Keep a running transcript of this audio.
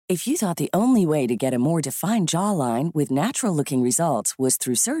If you thought the only way to get a more defined jawline with natural-looking results was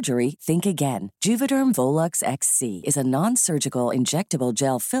through surgery, think again. Juvederm Volux XC is a non-surgical injectable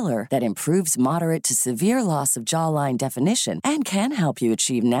gel filler that improves moderate to severe loss of jawline definition and can help you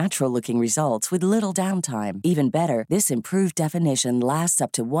achieve natural-looking results with little downtime. Even better, this improved definition lasts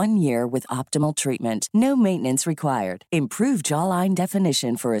up to 1 year with optimal treatment. No maintenance required. Improve jawline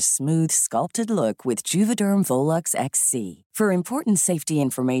definition for a smooth, sculpted look with Juvederm Volux XC. For important safety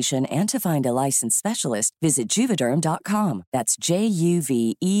information and to find a licensed specialist, visit Juvederm.com. That's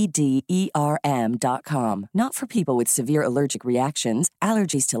JUVEDERM.com. Not for people with severe allergic reactions,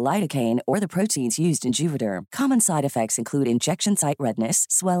 allergies to lidocaine, or the proteins used in Juvederm. Common side effects include injection site redness,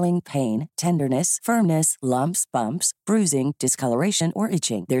 swelling, pain, tenderness, firmness, lumps, bumps, bruising, discoloration, or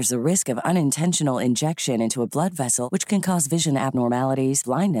itching. There's a risk of unintentional injection into a blood vessel, which can cause vision abnormalities,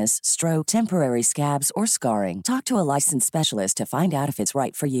 blindness, stroke, temporary scabs, or scarring. Talk to a licensed specialist to find out if it's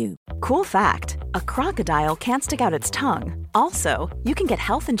right for you. Cool fact, a crocodile can't stick out its tongue. Also, you can get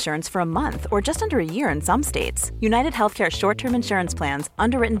health insurance for a month or just under a year in some states. United Healthcare short-term insurance plans,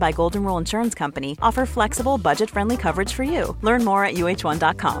 underwritten by Golden Rule Insurance Company, offer flexible, budget-friendly coverage for you. Learn more at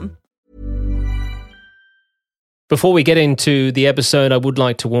UH1.com. Before we get into the episode, I would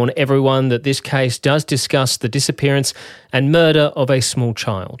like to warn everyone that this case does discuss the disappearance and murder of a small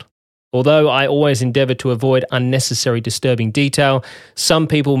child. Although I always endeavour to avoid unnecessary disturbing detail, some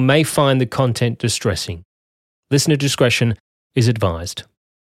people may find the content distressing. Listener discretion is advised.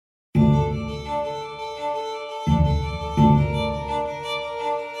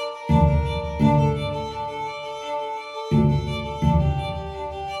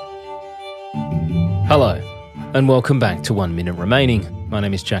 Hello, and welcome back to 1 Minute Remaining. My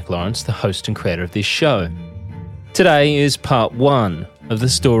name is Jack Lawrence, the host and creator of this show. Today is part 1 of the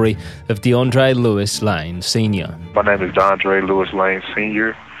story of Dandre Lane Sr. My name is Dandre Lane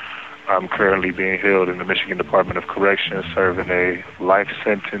Sr. I'm currently being held in the Michigan Department of Corrections, serving a life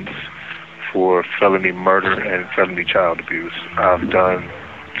sentence for felony murder and felony child abuse. I've done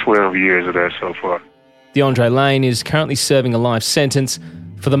 12 years of that so far. Dandre Lane is currently serving a life sentence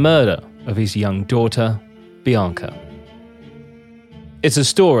for the murder of his young daughter, Bianca. It's a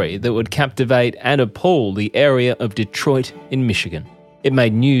story that would captivate and appall the area of Detroit in Michigan. It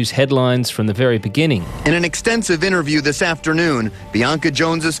made news headlines from the very beginning. In an extensive interview this afternoon, Bianca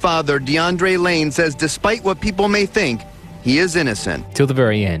Jones's father, Dandre Lane, says despite what people may think, he is innocent. Till the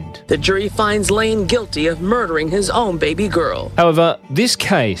very end. The jury finds Lane guilty of murdering his own baby girl. However, this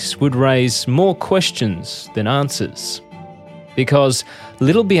case would raise more questions than answers, because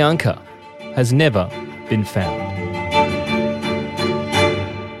little Bianca has never been found.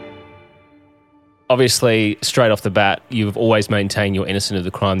 Obviously, straight off the bat, you've always maintained you're innocent of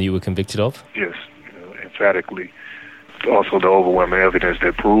the crime that you were convicted of? Yes, emphatically. Also, the overwhelming evidence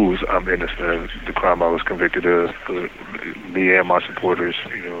that proves I'm innocent of the crime I was convicted of. Me and my supporters,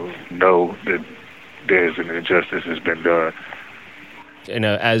 know that there's an injustice that's been done.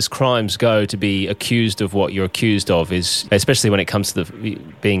 As crimes go, to be accused of what you're accused of is, especially when it comes to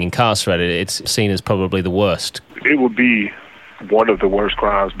being incarcerated, it's seen as probably the worst. It would be one of the worst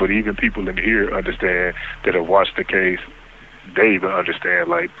crimes, but even people in here understand that have watched the case. They even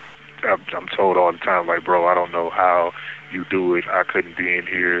understand, like, I'm told all the time, like, bro, I don't know how you do it. I couldn't be in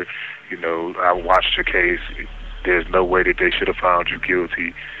here. I watched your case. There's no way that they should have found you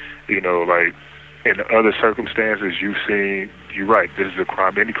guilty. Like, in other circumstances you've seen, you're right, this is a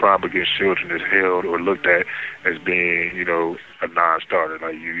crime. Any crime against children is held or looked at as being, a non-starter.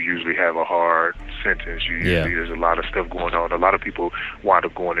 Like, you usually have a hard sentence. There's a lot of stuff going on. A lot of people wind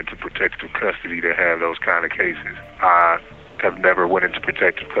up going into protective custody to have those kind of cases. I have never went into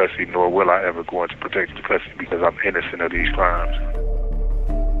protective custody, nor will I ever go into protective custody because I'm innocent of these crimes.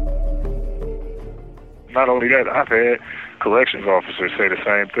 Not only that, I've had corrections officers say the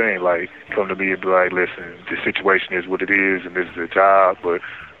same thing, like, come to me and be like, listen, the situation is what it is and this is a job, but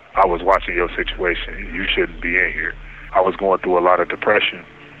I was watching your situation. You shouldn't be in here. I was going through a lot of depression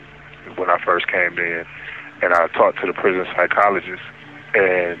when I first came in, and I talked to the prison psychologist,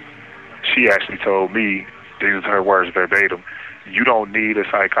 and she actually told me, these are her words verbatim, you don't need a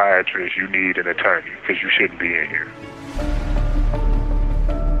psychiatrist, you need an attorney, because you shouldn't be in here.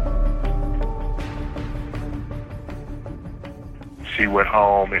 She went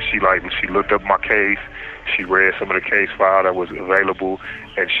home and she looked up my case. She read some of the case file that was available,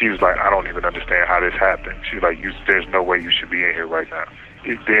 and she was like, I don't even understand how this happened. She was like, there's no way you should be in here right now.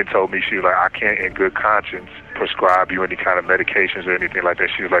 It then told me, she was like, I can't in good conscience prescribe you any kind of medications or anything like that.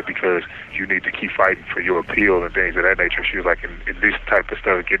 She was like, because you need to keep fighting for your appeal and things of that nature. She was like, in this type of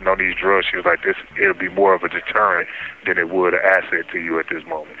stuff, getting on these drugs, she was like, it'll be more of a deterrent than it would an asset to you at this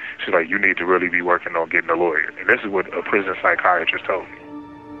moment. She's like, you need to really be working on getting a lawyer. And this is what a prison psychiatrist told me.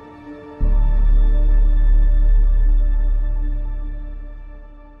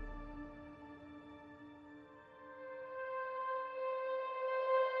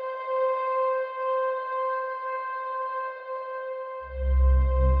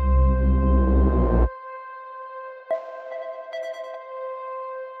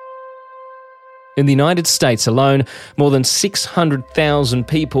 In the United States alone, more than 600,000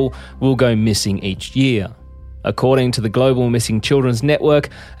 people will go missing each year. According to the Global Missing Children's Network,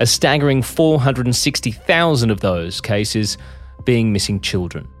 a staggering 460,000 of those cases being missing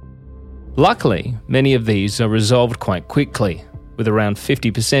children. Luckily, many of these are resolved quite quickly. With around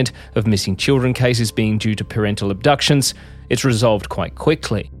 50% of missing children cases being due to parental abductions, it's resolved quite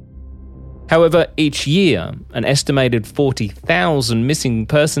quickly. However, each year, an estimated 40,000 missing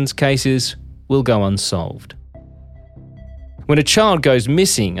persons cases will go unsolved. When a child goes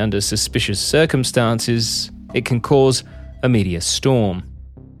missing under suspicious circumstances, it can cause a media storm.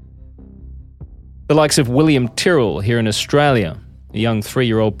 The likes of William Tyrrell here in Australia, a young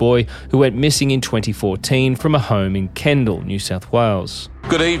 3-year-old boy who went missing in 2014 from a home in Kendal, New South Wales.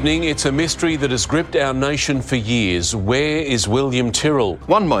 Good evening. It's a mystery that has gripped our nation for years. Where is William Tyrrell?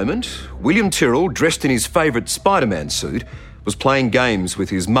 One moment, William Tyrrell, dressed in his favourite Spider-Man suit, was playing games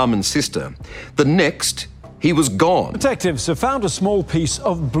with his mum and sister. The next, he was gone. Detectives have found a small piece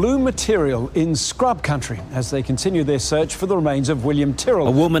of blue material in scrub country as they continue their search for the remains of William Tyrrell.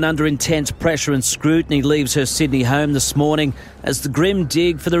 A woman under intense pressure and scrutiny leaves her Sydney home this morning as the grim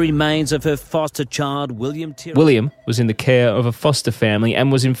dig for the remains of her foster child, William Tyrrell. William was in the care of a foster family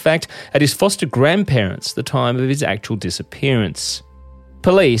and was in fact at his foster grandparents at the time of his actual disappearance.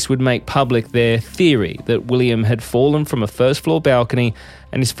 Police would make public their theory that William had fallen from a first-floor balcony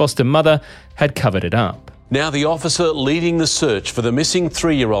and his foster mother had covered it up. Now the officer leading the search for the missing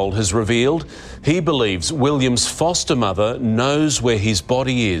 3-year-old has revealed he believes William's foster mother knows where his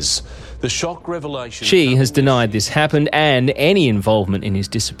body is. The shock revelation... She has denied this happened and any involvement in his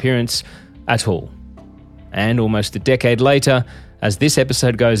disappearance at all. And almost a decade later, as this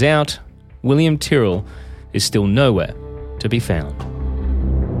episode goes out, William Tyrrell is still nowhere to be found.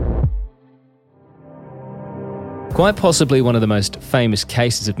 Quite possibly one of the most famous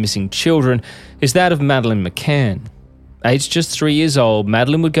cases of missing children is that of Madeleine McCann. Aged just 3 years old,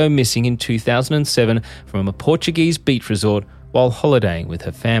 Madeleine would go missing in 2007 from a Portuguese beach resort while holidaying with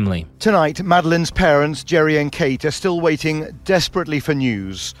her family. Tonight, Madeleine's parents, Jerry and Kate, are still waiting desperately for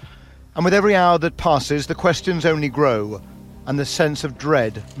news. And with every hour that passes, the questions only grow and the sense of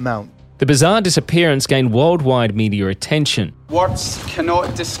dread mount. The bizarre disappearance gained worldwide media attention. Words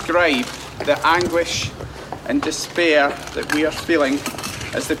cannot describe the anguish and despair that we are feeling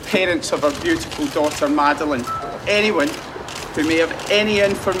as the parents of our beautiful daughter Madeleine. Anyone who may have any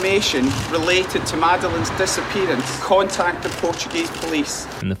information related to Madeleine's disappearance, contact the Portuguese police.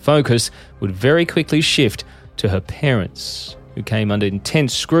 And the focus would very quickly shift to her parents, who came under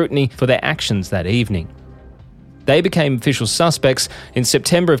intense scrutiny for their actions that evening. They became official suspects in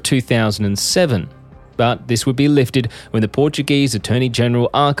September of 2007. But this would be lifted when the Portuguese Attorney General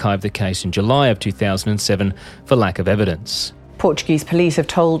archived the case in July of 2007 for lack of evidence. Portuguese police have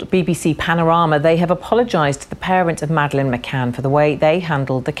told BBC Panorama they have apologised to the parents of Madeleine McCann for the way they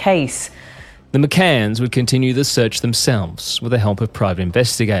handled the case. The McCanns would continue the search themselves with the help of private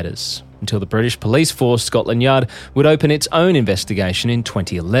investigators until the British police force Scotland Yard would open its own investigation in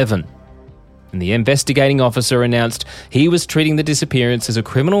 2011. And the investigating officer announced he was treating the disappearance as a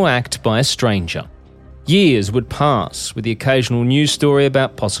criminal act by a stranger. Years would pass with the occasional news story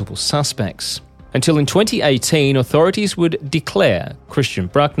about possible suspects, until in 2018 authorities would declare Christian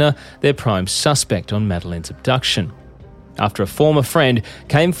Bruckner their prime suspect on Madeleine's abduction, after a former friend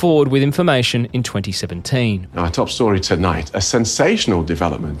came forward with information in 2017. Our top story tonight, a sensational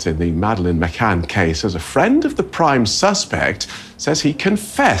development in the Madeleine McCann case as a friend of the prime suspect says he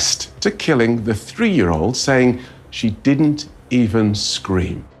confessed to killing the 3-year-old, saying she didn't even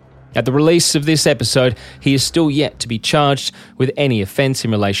scream. At the release of this episode, he is still yet to be charged with any offence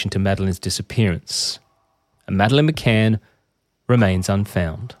in relation to Madeleine's disappearance. And Madeleine McCann remains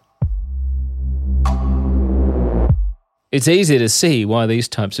unfound. It's easy to see why these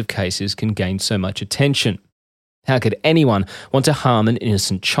types of cases can gain so much attention. How could anyone want to harm an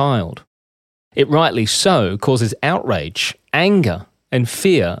innocent child? It rightly so causes outrage, anger, and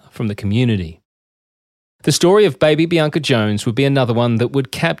fear from the community. The story of baby Bianca Jones would be another one that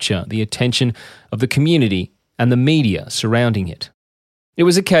would capture the attention of the community and the media surrounding it. It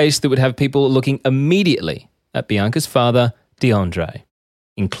was a case that would have people looking immediately at Bianca's father, Dandre,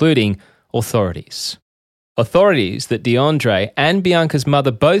 including authorities. Authorities that Dandre and Bianca's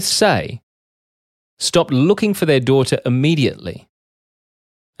mother both say stopped looking for their daughter immediately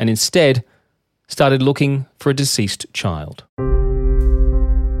and instead started looking for a deceased child.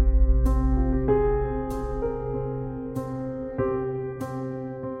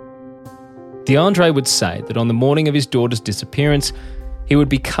 Dandre would say that on the morning of his daughter's disappearance, he would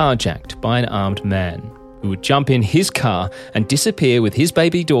be carjacked by an armed man who would jump in his car and disappear with his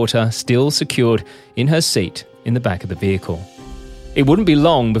baby daughter still secured in her seat in the back of the vehicle. It wouldn't be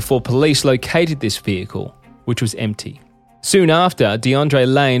long before police located this vehicle, which was empty. Soon after, Dandre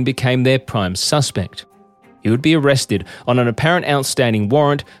Lane became their prime suspect. He would be arrested on an apparent outstanding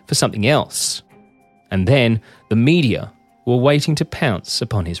warrant for something else. And then the media were waiting to pounce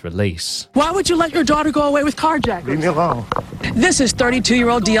upon his release. Why would you let your daughter go away with carjackers? Leave me alone. This is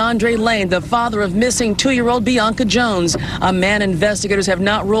 32-year-old Dandre Lane, the father of missing 2-year-old Bianca Jones, a man investigators have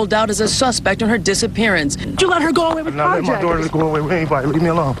not ruled out as a suspect in her disappearance. Did you let her go away with carjackers? I'm not letting my daughter go away with anybody. Leave me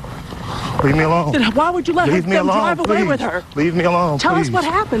alone. Leave me alone. Then why would you let them drive away with her? Leave me alone, Tell us what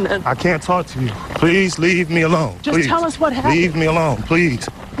happened then. I can't talk to you. Please leave me alone. Just tell us what happened. Leave me alone, please.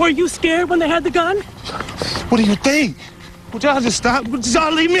 Were you scared when they had the gun? What do you think? Would y'all just stop? Would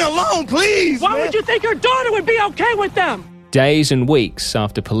y'all leave me alone, please? Why would you think your daughter would be okay with them? Days and weeks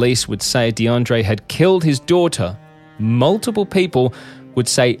after police would say Dandre had killed his daughter, multiple people would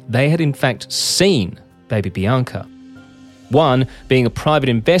say they had in fact seen baby Bianca. One being a private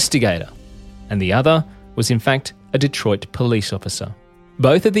investigator, and the other was in fact a Detroit police officer.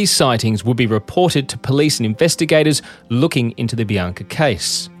 Both of these sightings would be reported to police and investigators looking into the Bianca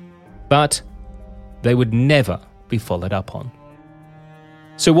case, but they would never be followed up on.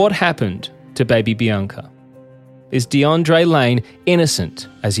 So what happened to baby Bianca? Is Dandre Lane innocent,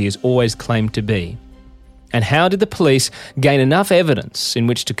 as he has always claimed to be? And how did the police gain enough evidence in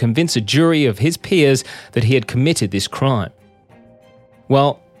which to convince a jury of his peers that he had committed this crime?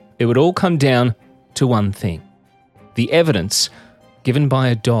 Well, it would all come down to one thing: the evidence given by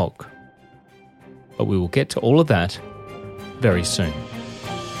a dog. But we will get to all of that very soon.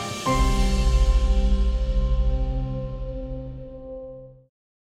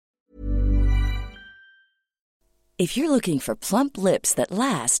 If you're looking for plump lips that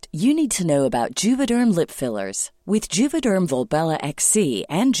last, you need to know about Juvederm lip fillers. With Juvederm Volbella XC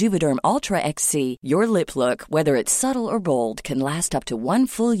and Juvederm Ultra XC, your lip look, whether it's subtle or bold, can last up to 1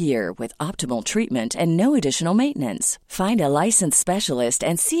 full year with optimal treatment and no additional maintenance. Find a licensed specialist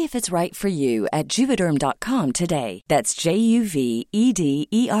and see if it's right for you at Juvederm.com today. That's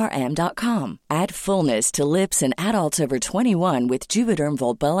JUVEDERM.com. Add fullness to lips in adults over 21 with Juvederm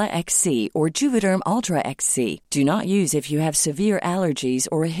Volbella XC or Juvederm Ultra XC. Do not use if you have severe allergies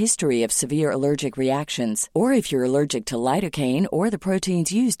or a history of severe allergic reactions, or if you're allergic to lidocaine or the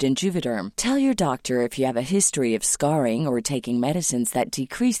proteins used in Juvederm. Tell your doctor if you have a history of scarring or taking medicines that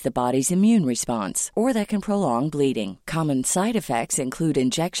decrease the body's immune response or that can prolong bleeding. Common side effects include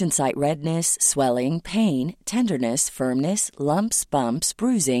injection site redness, swelling, pain, tenderness, firmness, lumps, bumps,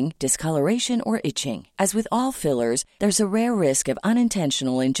 bruising, discoloration, or itching. As with all fillers, there's a rare risk of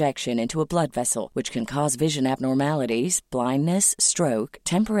unintentional injection into a blood vessel, which can cause vision abnormalities, blindness, stroke,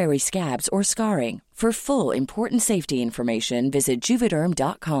 temporary scabs, or scarring. For full, important safety information, visit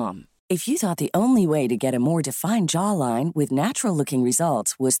Juvederm.com. If you thought the only way to get a more defined jawline with natural-looking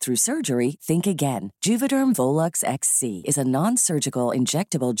results was through surgery, think again. Juvederm Volux XC is a non-surgical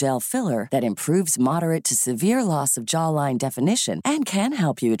injectable gel filler that improves moderate to severe loss of jawline definition and can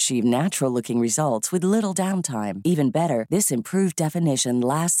help you achieve natural-looking results with little downtime. Even better, this improved definition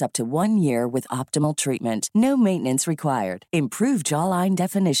lasts up to 1 year with optimal treatment. No maintenance required. Improve jawline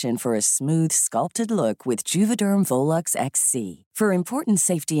definition for a smooth, sculpted look with Juvederm Volux XC. For important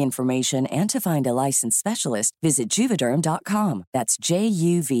safety information and to find a licensed specialist, visit Juvederm.com. That's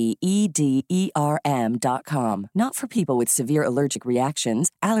JUVEDERM.com. Not for people with severe allergic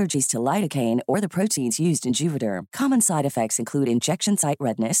reactions, allergies to lidocaine, or the proteins used in Juvederm. Common side effects include injection site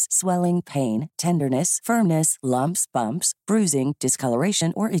redness, swelling, pain, tenderness, firmness, lumps, bumps, bruising,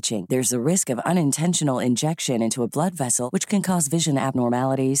 discoloration, or itching. There's a risk of unintentional injection into a blood vessel, which can cause vision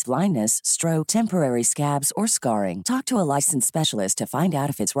abnormalities, blindness, stroke, temporary scabs, or scarring. Talk to a licensed specialist to find out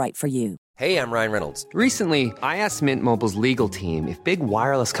if it's right for you. Hey, I'm Ryan Reynolds. Recently, I asked Mint Mobile's legal team if big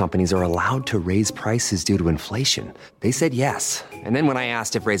wireless companies are allowed to raise prices due to inflation. They said yes. And then when I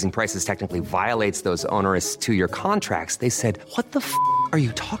asked if raising prices technically violates those onerous 2-year contracts, they said, "What the f*** are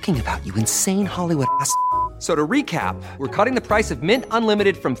you talking about, you insane Hollywood ass f- So to recap, we're cutting the price of Mint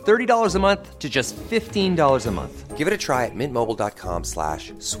Unlimited from $30 a month to just $15 a month. Give it a try at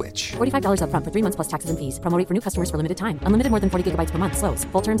mintmobile.com/switch. $45 up front for 3 months plus taxes and fees. Promo rate for new customers for limited time. Unlimited more than 40 gigabytes per month. Slows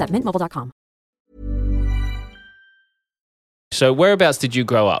full terms at mintmobile.com. So whereabouts did you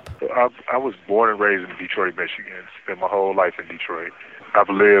grow up? I was born and raised in Detroit, Michigan. Spent my whole life in Detroit. I've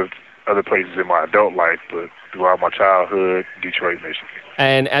lived other places in my adult life, but throughout my childhood, Detroit, Michigan.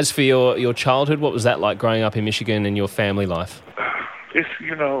 And as for your childhood, what was that like growing up in Michigan and your family life? It's,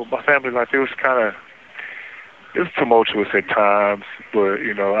 my family life, it was tumultuous at times, but,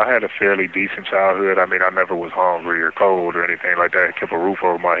 I had a fairly decent childhood. I mean, I never was hungry or cold or anything like that. I kept a roof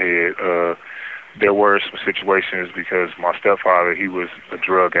over my head. There were some situations because my stepfather, he was a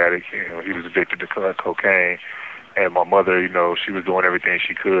drug addict. He was addicted to cocaine. And my mother, she was doing everything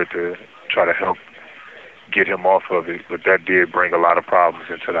she could to try to help get him off of it, but that did bring a lot of problems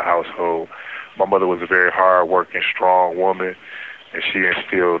into the household. My mother was a very hard-working, strong woman, and she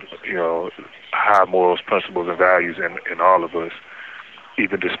instilled, high morals, principles, and values in all of us,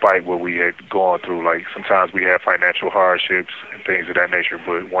 even despite what we had gone through. Like, sometimes we had financial hardships and things of that nature,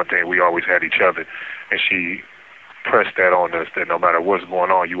 but one thing, we always had each other, and she pressed that on us, that no matter what's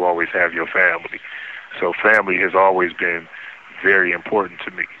going on, you always have your family. So family has always been very important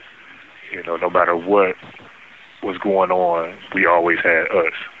to me. No matter what was going on, we always had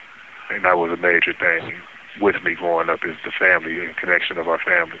us. And that was a major thing with me growing up, is the family and connection of our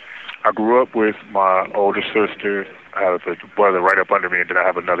family. I grew up with my older sister. I have a brother right up under me, and then I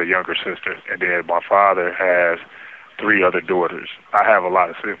have another younger sister. And then my father has 3 other daughters. I have a lot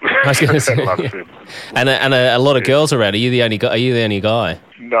of siblings. I was going to say, and a lot of girls around. Are you the only guy?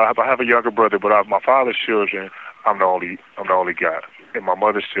 No, I have a younger brother, but my father's children, I'm the only guy. And my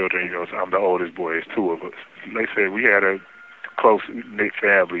mother's children, I'm the oldest boy. It's 2 of us. They said we had a close-knit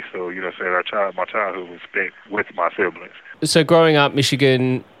family, so, my childhood was spent with my siblings. So growing up,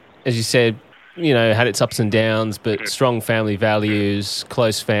 Michigan, as you said, had its ups and downs, but strong family values,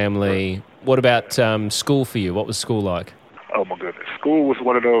 close family. What about school for you? What was school like? Oh, my goodness. School was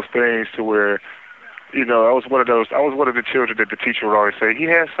one of those things to where, I was one of the children that the teacher would always say, he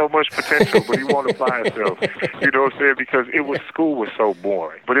has so much potential, but he won't apply himself. You know what I'm saying? Because school was so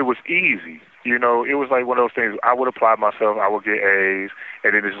boring, but it was easy. It was like one of those things. I would apply myself, I would get A's,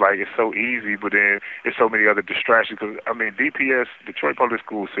 and then it's like, it's so easy, but then there's so many other distractions. Because, DPS, Detroit Public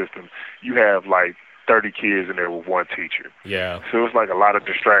School System, you have like 30 kids in there with one teacher. Yeah. So it's like a lot of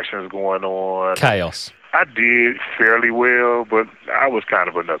distractions going on. Chaos. I did fairly well, but I was kind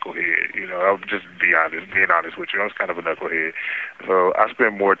of a knucklehead. I'll just being honest with you. I was kind of a knucklehead. So I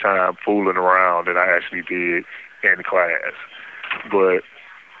spent more time fooling around than I actually did in class. But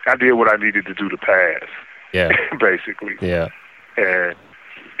I did what I needed to do to pass. Yeah. Basically. Yeah. And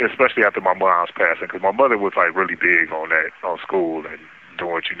especially after my mom's passing, because my mother was like really big on that, on school and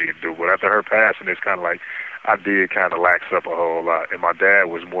doing what you need to do. But after her passing, it's kind of like I did kind of lax up a whole lot. And my dad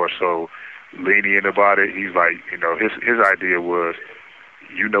was more so lenient about it. He's like, his idea was,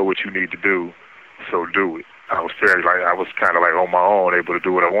 what you need to do, so do it. I was kind of like on my own, able to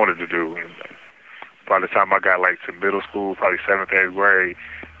do what I wanted to do. And by the time I got like to middle school, probably 7th, 8th grade,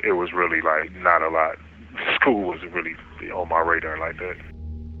 it was really like not a lot. School wasn't really on my radar like that.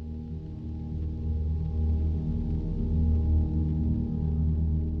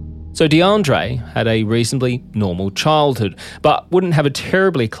 So DeAndre had a reasonably normal childhood, but wouldn't have a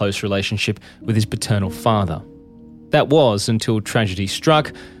terribly close relationship with his paternal father. That was until tragedy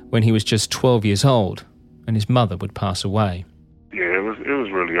struck when he was just 12 years old and his mother would pass away. Yeah, it was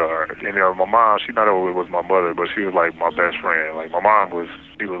really hard. And my mom, she not only was my mother, but she was like my best friend. Like my mom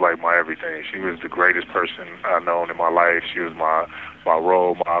she was like my everything. She was the greatest person I've known in my life. She was my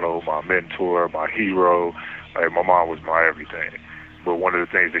role model, my mentor, my hero. Like my mom was my everything. But one of the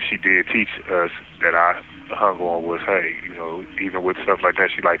things that she did teach us that I hung on was, hey, even with stuff like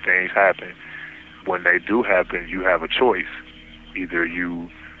that, she like, things happen. When they do happen, you have a choice. Either you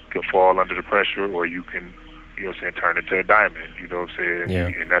can fall under the pressure or you can, turn into a diamond, Yeah.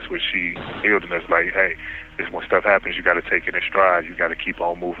 And that's what she instilled in us, like, hey, when stuff happens, you got to take it in stride. You got to keep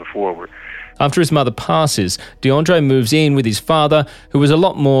on moving forward. After his mother passes, DeAndre moves in with his father, who was a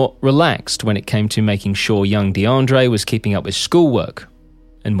lot more relaxed when it came to making sure young DeAndre was keeping up with schoolwork,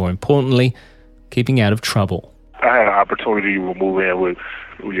 and more importantly, keeping out of trouble. I had an opportunity to move in with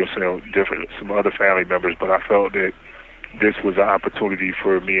some other family members, but I felt that this was an opportunity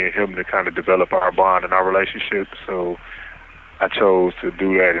for me and him to kind of develop our bond and our relationship. So I chose to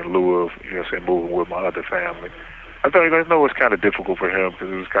do that in lieu of, moving with my other family. I know it's kind of difficult for him because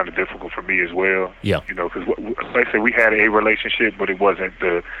it was kind of difficult for me as well. Yeah. Because like I said, we had a relationship, but it wasn't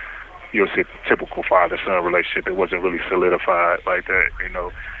the you'll see typical father-son relationship. It wasn't really solidified like that, you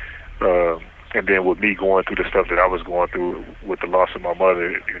know. And then with me going through the stuff that I was going through with the loss of my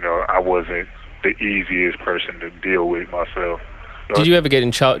mother, you know, I wasn't the easiest person to deal with myself. Did you ever get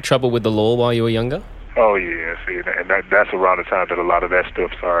in trouble with the law while you were younger? Oh, yeah. See, and that's around the time that a lot of that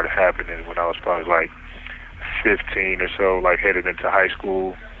stuff started happening, when I was probably like 15 or so, like headed into high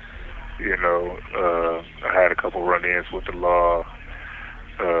school. You know, I had a couple run-ins with the law,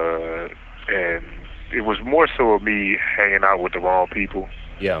 and it was more so of me hanging out with the wrong people.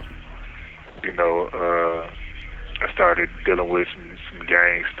 Yeah. You know, I started dealing with some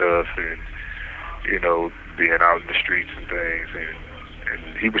gang stuff, and, you know, being out in the streets and things,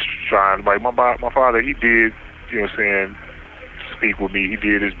 and he was trying, like, my father, he did, you know what I'm saying, speak with me. He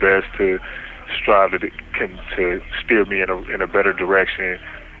did his best to strive to steer me in a better direction.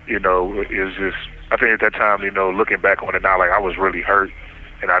 You know, it was just, I think at that time, you know, looking back on it now, like, I was really hurt,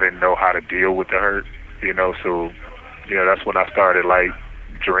 and I didn't know how to deal with the hurt, you know, so, you know, that's when I started, like,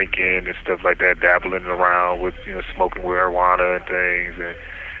 drinking and stuff like that, dabbling around with, you know, smoking marijuana and things, and,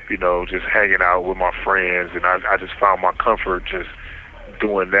 you know, just hanging out with my friends, and I just found my comfort just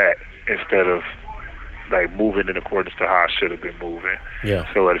doing that instead of, like, moving in accordance to how I should have been moving.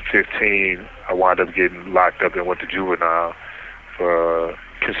 Yeah. So at 15, I wound up getting locked up and went to juvenile for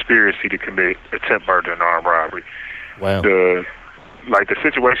conspiracy to commit attempt murder and armed robbery. Wow. The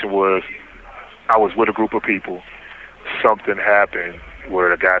situation was, I was with a group of people. Something happened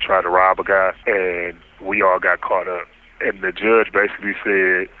where a guy tried to rob a guy, and we all got caught up. And the judge basically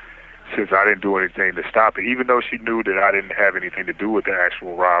said, since I didn't do anything to stop it, even though she knew that I didn't have anything to do with the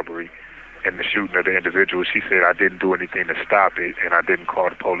actual robbery and the shooting of the individual, she said I didn't do anything to stop it, and I didn't call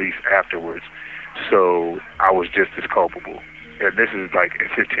the police afterwards. So I was just as culpable. And this is like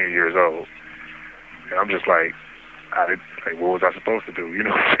at 15 years old. And I'm just like, what was I supposed to do? You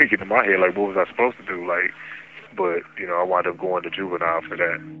know, thinking in my head, like, what was I supposed to do? Like, but, you know, I wound up going to juvenile for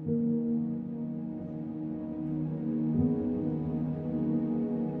that.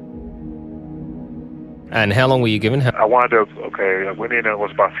 And how long were you given? I wound up, I went in, I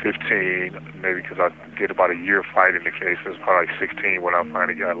was about 15, maybe because I did about a year fighting the case. It was probably like 16 when I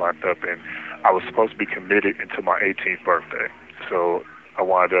finally got locked up, and I was supposed to be committed until my 18th birthday. So I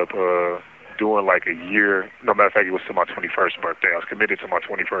wound up doing like a year. No, matter of fact, it was to my 21st birthday. I was committed to my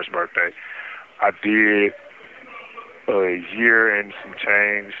 21st birthday. I did a year and some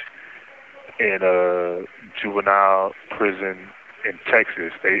change in a juvenile prison in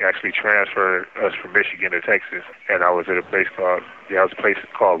Texas. They actually transferred us from Michigan to Texas, and I was at a place called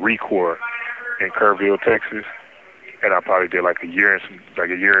Recor in Kerrville, Texas. And I probably did like a year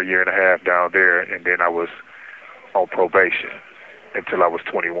and a half down there, and then I was on probation until I was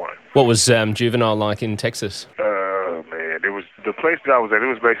 21. What was juvenile like in Texas? Man, it was the place that I was at. It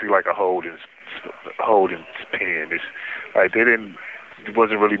was basically like a holding pen. It's like there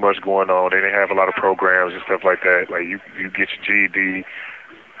wasn't really much going on. They didn't have a lot of programs and stuff like that. Like you get your GED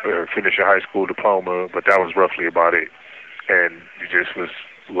or finish your high school diploma, but that was roughly about it. And you just was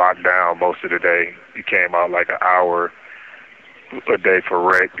locked down most of the day. You came out like an hour a day for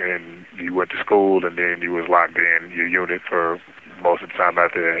rec, and you went to school, and then you was locked in your unit for most of the time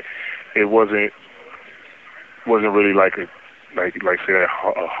after that. It wasn't really like say a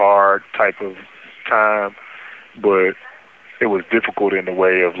hard type of time, but it was difficult in the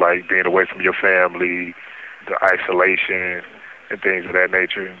way of like being away from your family, the isolation and things of that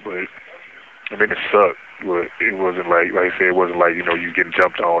nature. But I mean, it sucked. But it wasn't like I said, it wasn't like, you know, you getting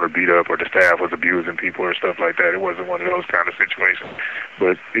jumped on or beat up or the staff was abusing people or stuff like that. It wasn't one of those kind of situations.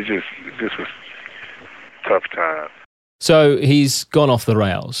 But this was a tough time. So he's gone off the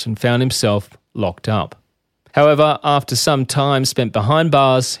rails and found himself locked up. However, after some time spent behind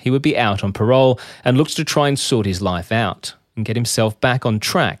bars, he would be out on parole and looks to try and sort his life out and get himself back on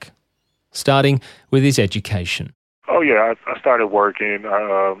track, starting with his education. Oh yeah, I started working.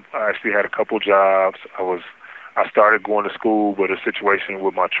 I actually had a couple jobs. I started going to school, but a situation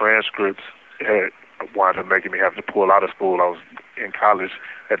with my transcripts had wound up making me have to pull out of school. I was in college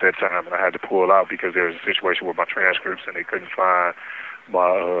at that time, and I had to pull out because there was a situation with my transcripts, and they couldn't find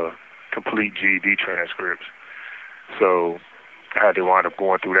my complete GED transcripts. So I had to wind up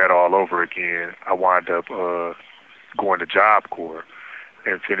going through that all over again. I wound up going to Job Corps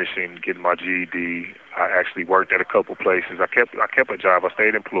and finishing getting my GED. I actually worked at a couple places. I kept a job. I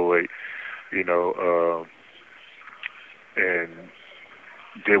stayed employed, you know, and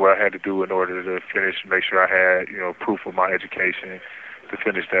did what I had to do in order to finish, make sure I had, you know, proof of my education to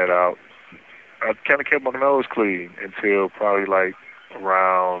finish that out. I kind of kept my nose clean until probably like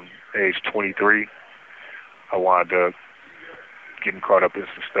around age 23. I wound up getting caught up in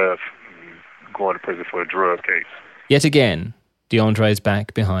some stuff, going to prison for a drug case. Yet again, DeAndre's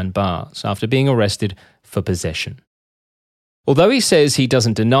back behind bars after being arrested for possession. Although he says he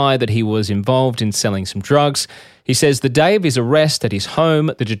doesn't deny that he was involved in selling some drugs, he says the day of his arrest at his home,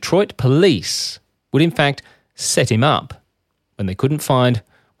 the Detroit police would in fact set him up when they couldn't find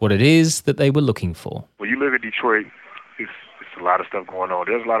what it is that they were looking for. When you live in Detroit, it's a lot of stuff going on.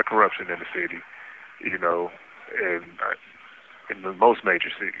 There's a lot of corruption in the city, you know, and in the most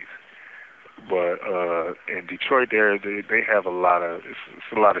major cities. But in Detroit, they have a lot of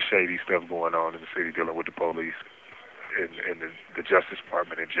shady stuff going on in the city dealing with the police and the Justice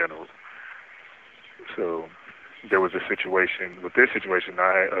Department in general. So there was a situation. With this situation,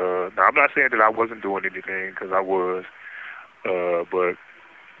 now I'm not saying that I wasn't doing anything, because I was, but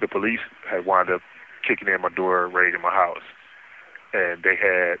the police had wound up kicking in my door, raiding my house, and they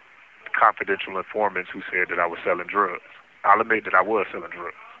had confidential informants who said that I was selling drugs. I'll admit that I was selling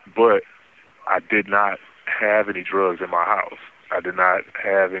drugs, but I did not have any drugs in my house. I did not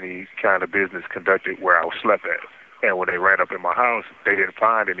have any kind of business conducted where I slept at. And when they ran up in my house, they didn't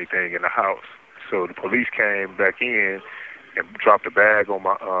find anything in the house. So the police came back in and dropped a bag on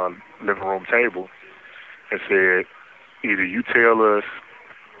my living room table and said, either you tell us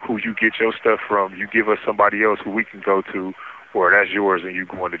who you get your stuff from, you give us somebody else who we can go to, or that's yours and you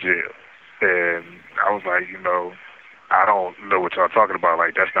going to jail. And I was like, you know, I don't know what y'all talking about.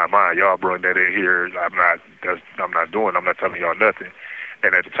 Like, that's not mine. Y'all brought that in here. I'm not telling y'all nothing.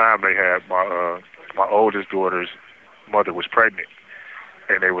 And at the time, they had my oldest daughter's mother was pregnant,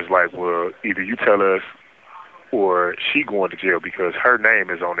 and they was like, well, either you tell us or she going to jail, because her name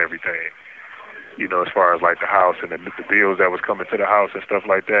is on everything. You know, as far as like the house and the bills that was coming to the house and stuff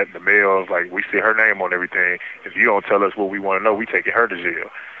like that, and the mails, like we see her name on everything. If you don't tell us what we want to know, we taking her to jail.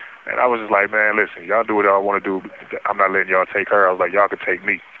 And I was just like, man, listen, y'all do what y'all want to do. I'm not letting y'all take her. I was like, y'all can take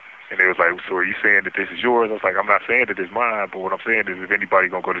me. And they was like, so are you saying that this is yours? I was like, I'm not saying that it's mine, but what I'm saying is if anybody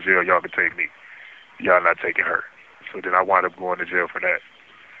gonna go to jail, y'all can take me. Y'all not taking her. So then I wound up going to jail for that.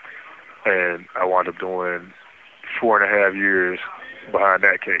 And I wound up doing 4.5 years behind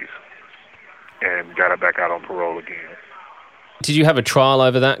that case, and got back out on parole again. Did you have a trial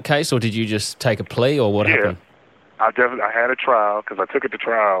over that case, or did you just take a plea, or what happened? I had a trial, because I took it to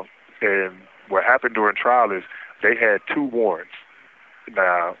trial, and what happened during trial is they had 2 warrants.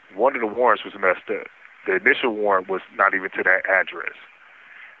 Now, one of the warrants was messed up. The initial warrant was not even to that address.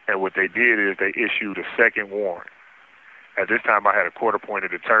 And what they did is they issued a second warrant. At this time, I had a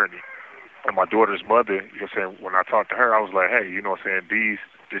court-appointed attorney. And my daughter's mother, you know what I'm saying, when I talked to her, I was like, hey, you know what I'm saying,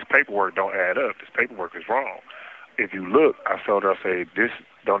 this paperwork don't add up. This paperwork is wrong. If you look, I told her, I said, this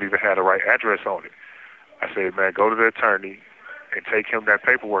don't even have the right address on it. I said, man, go to the attorney and take him that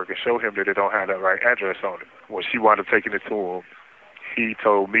paperwork and show him that it don't have the right address on it. When she wound up taking it to him, he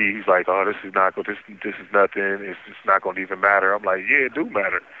told me, he's like, oh, this is nothing. It's not going to even matter. I'm like, yeah, it do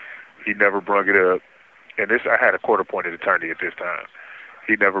matter. He never brung it up. And I had a court-appointed attorney at this time.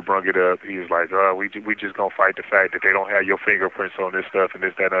 He never brung it up. He was like, oh, we just going to fight the fact that they don't have your fingerprints on this stuff and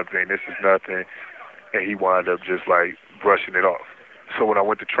this, that, other thing. This is nothing. And he wound up just like brushing it off. So when I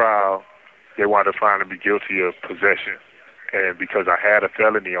went to trial, they wound up finding me guilty of possession. And because I had a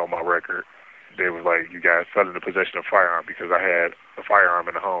felony on my record, they was like, you got felon in possession of firearm, because I had a firearm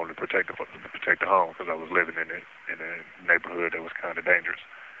in the home to protect the home, because I was living in a neighborhood that was kind of dangerous.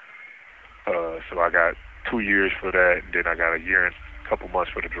 So I got 2 years for that, and then I got a year and a couple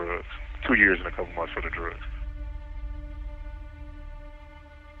months for the drugs. 2 years and a couple months for the drugs.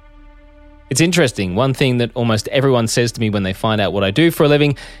 It's interesting. One thing that almost everyone says to me when they find out what I do for a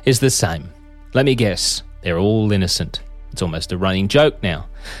living is the same. Let me guess, they're all innocent. It's almost a running joke now.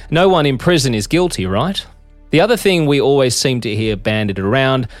 No one in prison is guilty, right? The other thing we always seem to hear banded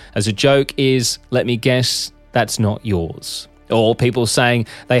around as a joke is, let me guess, that's not yours. Or people saying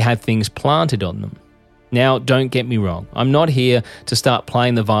they had things planted on them. Now, don't get me wrong. I'm not here to start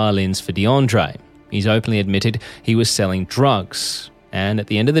playing the violins for DeAndre. He's openly admitted he was selling drugs. And at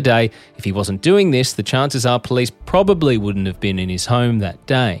the end of the day, if he wasn't doing this, the chances are police probably wouldn't have been in his home that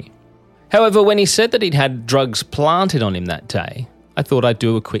day. However, when he said that he'd had drugs planted on him that day, I thought I'd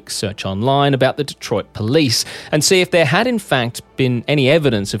do a quick search online about the Detroit police and see if there had in fact been any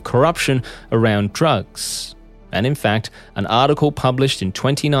evidence of corruption around drugs. And in fact, an article published in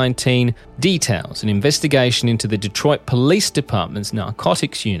 2019 details an investigation into the Detroit Police Department's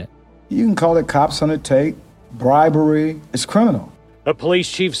narcotics unit. You can call it cops on a tape, bribery, it's criminal. The police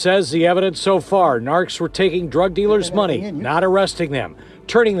chief says the evidence so far, narcs were taking drug dealers' money, not arresting them,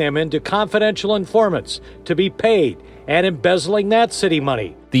 turning them into confidential informants to be paid and embezzling that city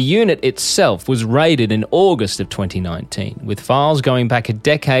money. The unit itself was raided in August of 2019, with files going back a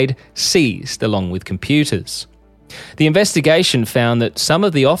decade seized along with computers. The investigation found that some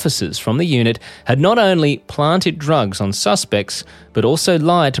of the officers from the unit had not only planted drugs on suspects, but also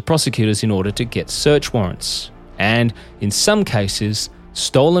lied to prosecutors in order to get search warrants, and, in some cases,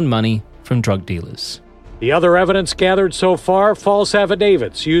 stolen money from drug dealers. The other evidence gathered so far, false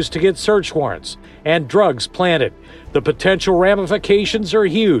affidavits used to get search warrants, and drugs planted. The potential ramifications are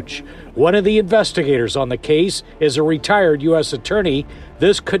huge. One of the investigators on the case is a retired U.S. attorney.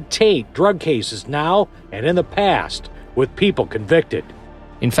 This could taint drug cases now and in the past, with people convicted.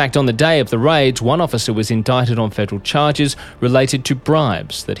 In fact, on the day of the raids, one officer was indicted on federal charges related to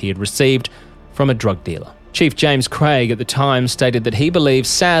bribes that he had received from a drug dealer. Chief James Craig at the time stated that he believed,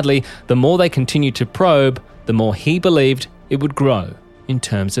 sadly, the more they continued to probe, the more he believed it would grow in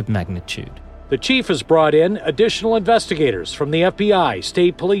terms of magnitude. The chief has brought in additional investigators from the FBI,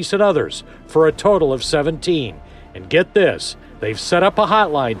 state police, and others for a total of 17. And get this, they've set up a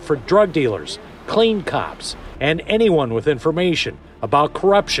hotline for drug dealers, clean cops, and anyone with information about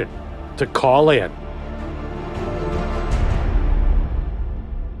corruption to call in.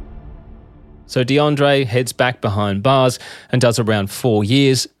 So DeAndre heads back behind bars and does around 4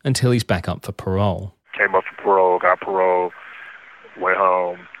 years until he's back up for parole. Came up for parole, got parole, went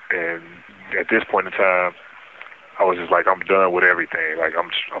home, and at this point in time, I was just like, I'm done with everything. Like, I'm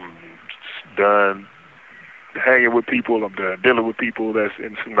done hanging with people. I'm done dealing with people that's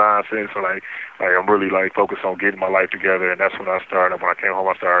in some nonsense. So like I'm really like focused on getting my life together. And that's when I started. When I came home,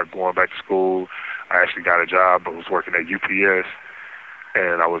 I started going back to school. I actually got a job. I was working at UPS,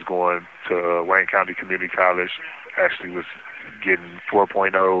 and I was going to Wayne County Community College. Actually was getting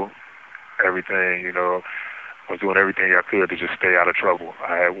 4.0, everything, you know. I was doing everything I could to just stay out of trouble.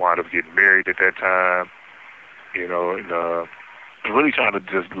 I had wound up getting married at that time, you know, and really trying to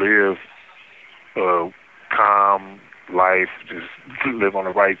just live a calm life, just live on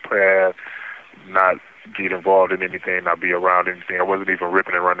the right path, not get involved in anything, not be around anything. I wasn't even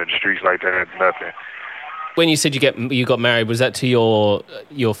ripping and running the streets like that, nothing. When you said you got married, was that to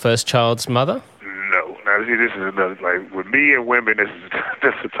your first child's mother? No. Now, see, this is another, like, with me and women, this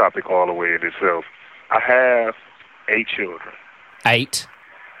is a topic all the way in itself. I have 8 children. 8?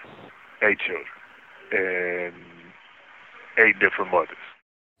 8 children. And 8 different mothers.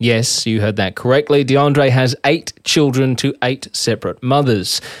 Yes, you heard that correctly. DeAndre has 8 children to 8 separate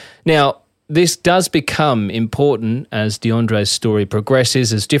mothers. Now, this does become important as DeAndre's story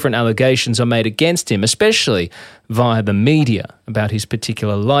progresses, as different allegations are made against him, especially via the media, about his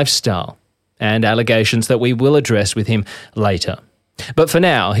particular lifestyle, and allegations that we will address with him later. But for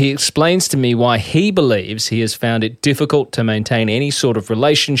now, he explains to me why he believes he has found it difficult to maintain any sort of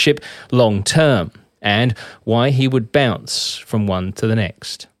relationship long term, and why he would bounce from one to the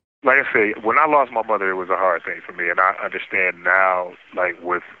next. Like I say, when I lost my mother, it was a hard thing for me, and I understand now, like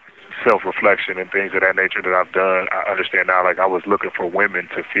with self-reflection and things of that nature that I've done, I understand now, like I was looking for women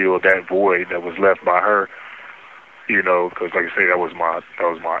to fill that void that was left by her, you know, because like I say, that was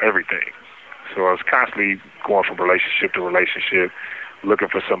my everything. So I was constantly going from relationship to relationship, looking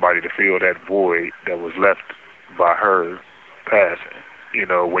for somebody to fill that void that was left by her passing. You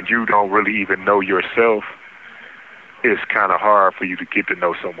know, when you don't really even know yourself, it's kind of hard for you to get to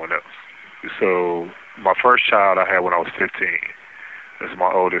know someone else. So my first child I had when I was 15. That's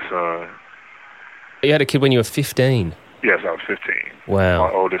my oldest son. You had a kid when you were 15? Yes, I was 15. Wow.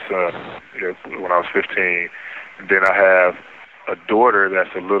 My oldest son, when I was 15. And then I have a daughter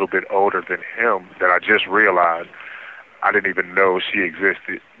that's a little bit older than him that I just realized I didn't even know she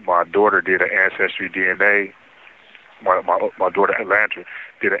existed. My daughter did an ancestry DNA. My daughter, Alandra,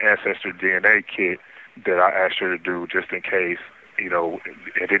 did an ancestry DNA kit that I asked her to do just in case, you know,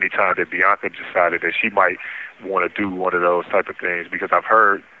 at any time that Bianca decided that she might want to do one of those type of things, because I've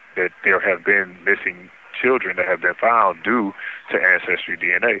heard that there have been missing children that have been found due to ancestry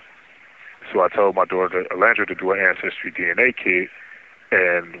DNA. So I told my daughter, Alandra, to do an ancestry DNA kit,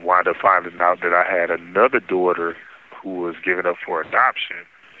 and wound up finding out that I had another daughter who was given up for adoption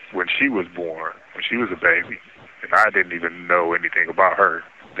when she was born, when she was a baby. And I didn't even know anything about her.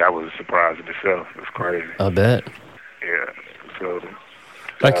 That was a surprise in itself. It was crazy. I bet. Yeah. So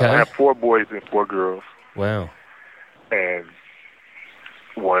okay. I have 4 boys and 4 girls. Wow. And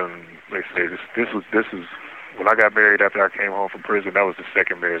when they say this was when I got married after I came home from prison, that was the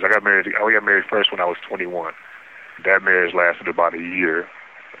second marriage. I got married first when I was 21. That marriage lasted about a year,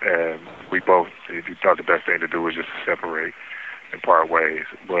 and we both thought the best thing to do was just to separate and part ways.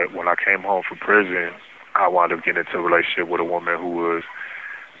 But when I came home from prison, I wound up getting into a relationship with a woman who was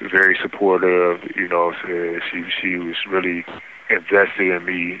very supportive. You know, she was really invested in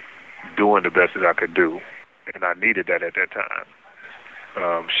me doing the best that I could do, and I needed that at that time.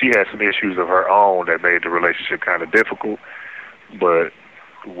 She had some issues of her own that made the relationship kind of difficult, but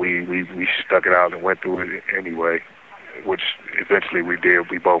we stuck it out and went through it anyway, which eventually we did.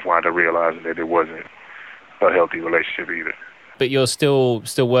 We both wound up realizing that it wasn't a healthy relationship either. But you're still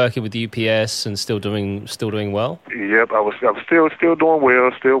working with UPS and still doing well? Yep, I was still doing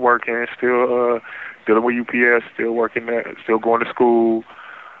well, still working, still dealing with UPS, still working there, still going to school.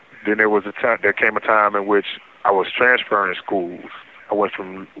 Then there came a time in which I was transferring schools. I went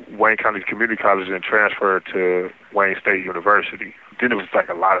from Wayne County Community College and transferred to Wayne State University. Then it was like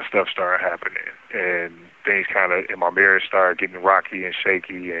a lot of stuff started happening, and things kind of in my marriage started getting rocky and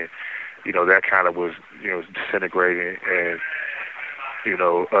shaky, and that kind of was disintegrating, and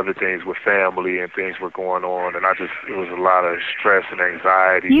other things with family and things were going on, and it was a lot of stress and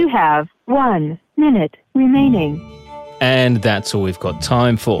anxiety. You have 1 minute remaining. And that's all we've got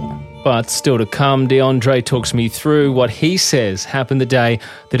time for. But still to come, DeAndre talks me through what he says happened the day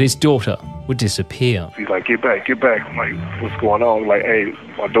that his daughter would disappear. He's like, get back. I'm like, what's going on? I'm like, hey,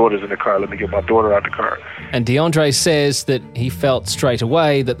 my daughter's in the car. Let me get my daughter out the car. And DeAndre says that he felt straight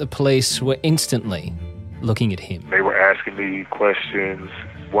away that the police were instantly looking at him. They were asking me questions.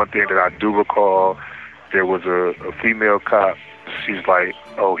 One thing that I do recall, there was a female cop. She's like,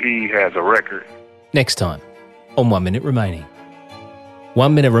 oh, he has a record. Next time on 1 Minute Remaining.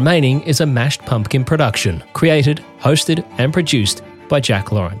 1 Minute Remaining is a Mashed Pumpkin production, created, hosted and produced by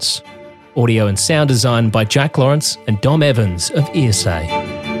Jack Lawrence. Audio and sound design by Jack Lawrence and Dom Evans of ESA.